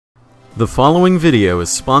The following video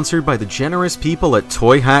is sponsored by the generous people at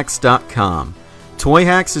TOYHAX.com.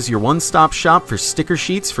 TOYHAX is your one-stop shop for sticker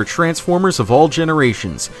sheets for Transformers of all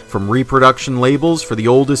generations, from reproduction labels for the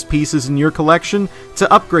oldest pieces in your collection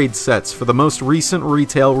to upgrade sets for the most recent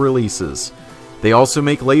retail releases. They also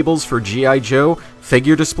make labels for G.I. Joe,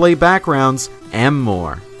 figure display backgrounds, and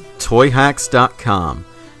more. TOYHAX.com.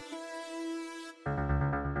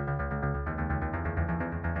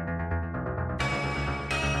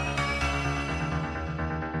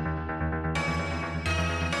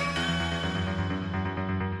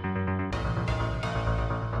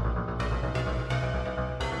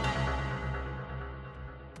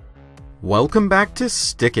 Welcome back to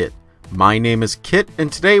SticKit. My name is Kit, and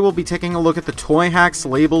today we'll be taking a look at the TOYHAX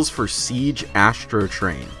labels for Siege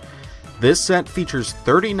Astrotrain. This set features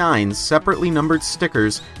 39 separately numbered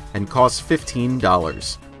stickers and costs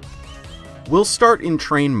 $15. We'll start in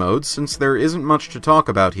train mode since there isn't much to talk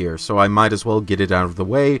about here, so I might as well get it out of the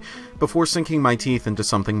way before sinking my teeth into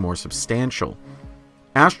something more substantial.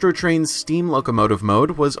 Astrotrain's steam locomotive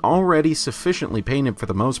mode was already sufficiently painted for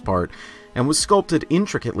the most part, and was sculpted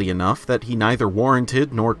intricately enough that he neither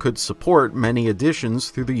warranted nor could support many additions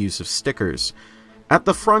through the use of stickers. At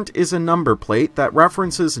the front is a number plate that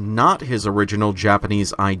references not his original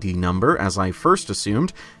Japanese ID number, as I first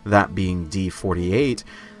assumed, that being D48,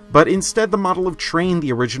 but instead the model of train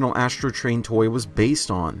the original Astrotrain toy was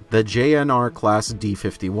based on, the JNR Class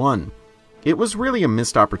D51. It was really a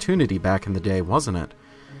missed opportunity back in the day, wasn't it?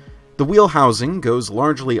 The wheel housing goes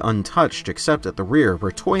largely untouched except at the rear,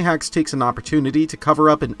 where TOYHAX takes an opportunity to cover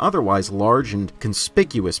up an otherwise large and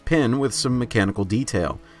conspicuous pin with some mechanical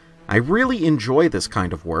detail. I really enjoy this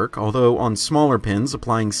kind of work, although on smaller pins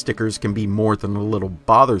applying stickers can be more than a little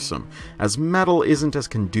bothersome, as metal isn't as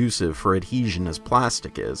conducive for adhesion as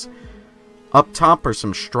plastic is. Up top are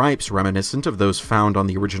some stripes reminiscent of those found on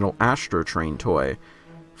the original Astrotrain toy.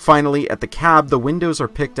 Finally, at the cab, the windows are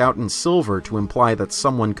picked out in silver to imply that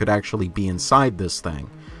someone could actually be inside this thing.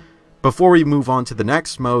 Before we move on to the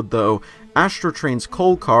next mode, though, Astrotrain's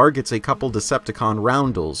coal car gets a couple Decepticon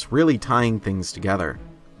roundels, really tying things together.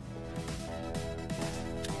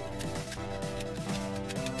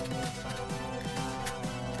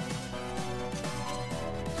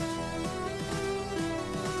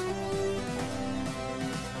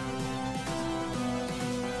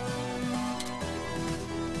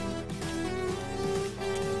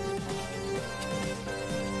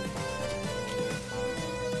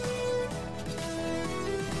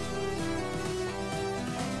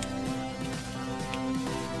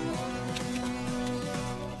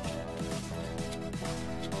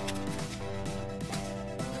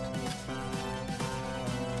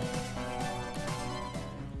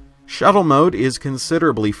 Shuttle Mode is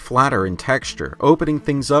considerably flatter in texture, opening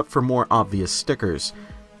things up for more obvious stickers.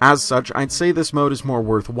 As such, I'd say this mode is more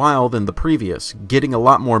worthwhile than the previous, getting a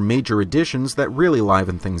lot more major additions that really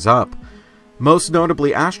liven things up. Most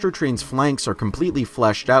notably, Astrotrain's flanks are completely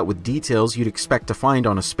fleshed out with details you'd expect to find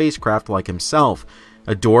on a spacecraft like himself.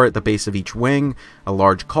 A door at the base of each wing, a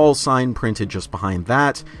large call sign printed just behind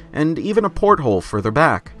that, and even a porthole further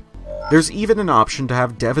back. There's even an option to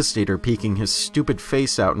have Devastator peeking his stupid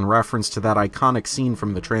face out in reference to that iconic scene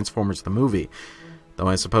from the Transformers the movie, though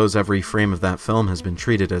I suppose every frame of that film has been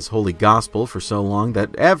treated as holy gospel for so long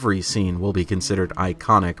that every scene will be considered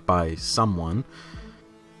iconic by someone.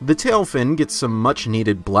 The tail fin gets some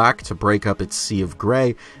much-needed black to break up its sea of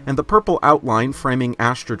gray, and the purple outline framing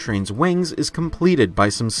Astrotrain's wings is completed by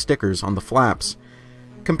some stickers on the flaps.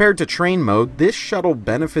 Compared to train mode, this shuttle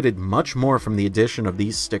benefited much more from the addition of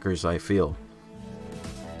these stickers, I feel.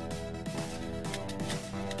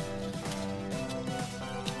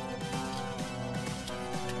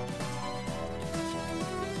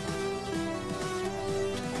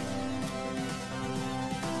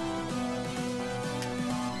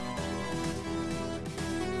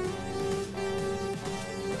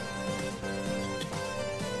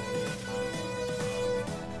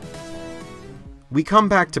 We come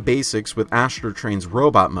back to basics with Astrotrain's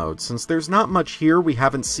robot mode, since there's not much here we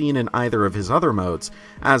haven't seen in either of his other modes,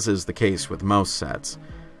 as is the case with most sets.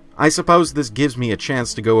 I suppose this gives me a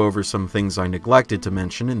chance to go over some things I neglected to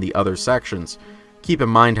mention in the other sections. Keep in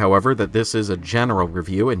mind, however, that this is a general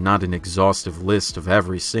review and not an exhaustive list of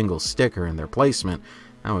every single sticker and their placement.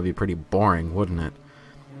 That would be pretty boring, wouldn't it?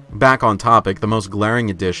 Back on topic, the most glaring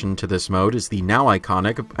addition to this mode is the now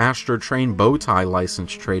iconic Astrotrain bow tie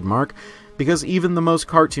license trademark, because even the most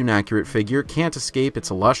cartoon-accurate figure can't escape its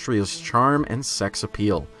illustrious charm and sex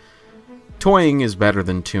appeal. Toying is better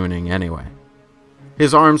than tuning anyway.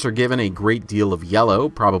 His arms are given a great deal of yellow,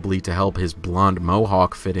 probably to help his blonde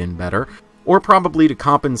mohawk fit in better, or probably to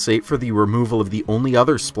compensate for the removal of the only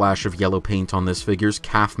other splash of yellow paint on this figure's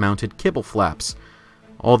calf-mounted kibble flaps.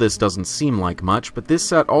 All this doesn't seem like much, but this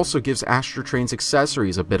set also gives Astrotrain's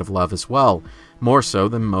accessories a bit of love as well, more so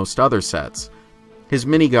than most other sets. His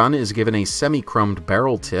minigun is given a semi-chromed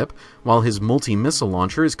barrel tip, while his multi-missile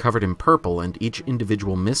launcher is covered in purple and each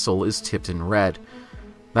individual missile is tipped in red.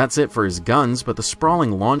 That's it for his guns, but the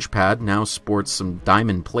sprawling launch pad now sports some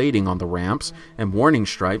diamond plating on the ramps and warning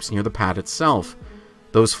stripes near the pad itself.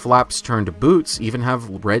 Those flaps-turned boots even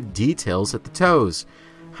have red details at the toes.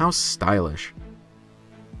 How stylish.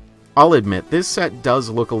 I'll admit, this set does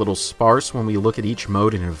look a little sparse when we look at each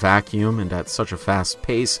mode in a vacuum and at such a fast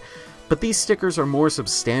pace, but these stickers are more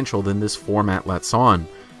substantial than this format lets on.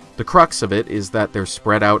 The crux of it is that they're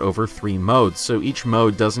spread out over 3 modes, so each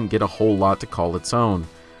mode doesn't get a whole lot to call its own.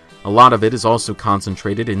 A lot of it is also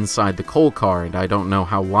concentrated inside the coal car, and I don't know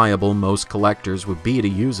how liable most collectors would be to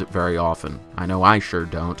use it very often. I know I sure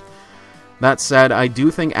don't. That said, I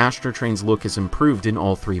do think Astrotrain's look has improved in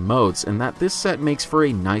all 3 modes, and that this set makes for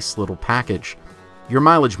a nice little package. Your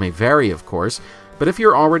mileage may vary, of course, but if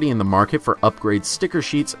you're already in the market for upgrade sticker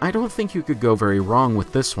sheets, I don't think you could go very wrong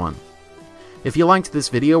with this one. If you liked this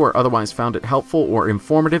video or otherwise found it helpful or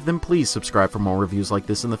informative, then please subscribe for more reviews like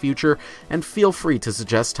this in the future, and feel free to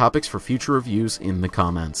suggest topics for future reviews in the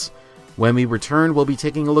comments. When we return, we'll be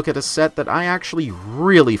taking a look at a set that I actually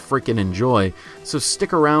really freaking enjoy, so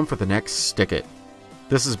stick around for the next SticKit.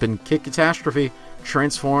 This has been Kit Katastrophe.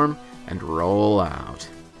 Transform and roll out.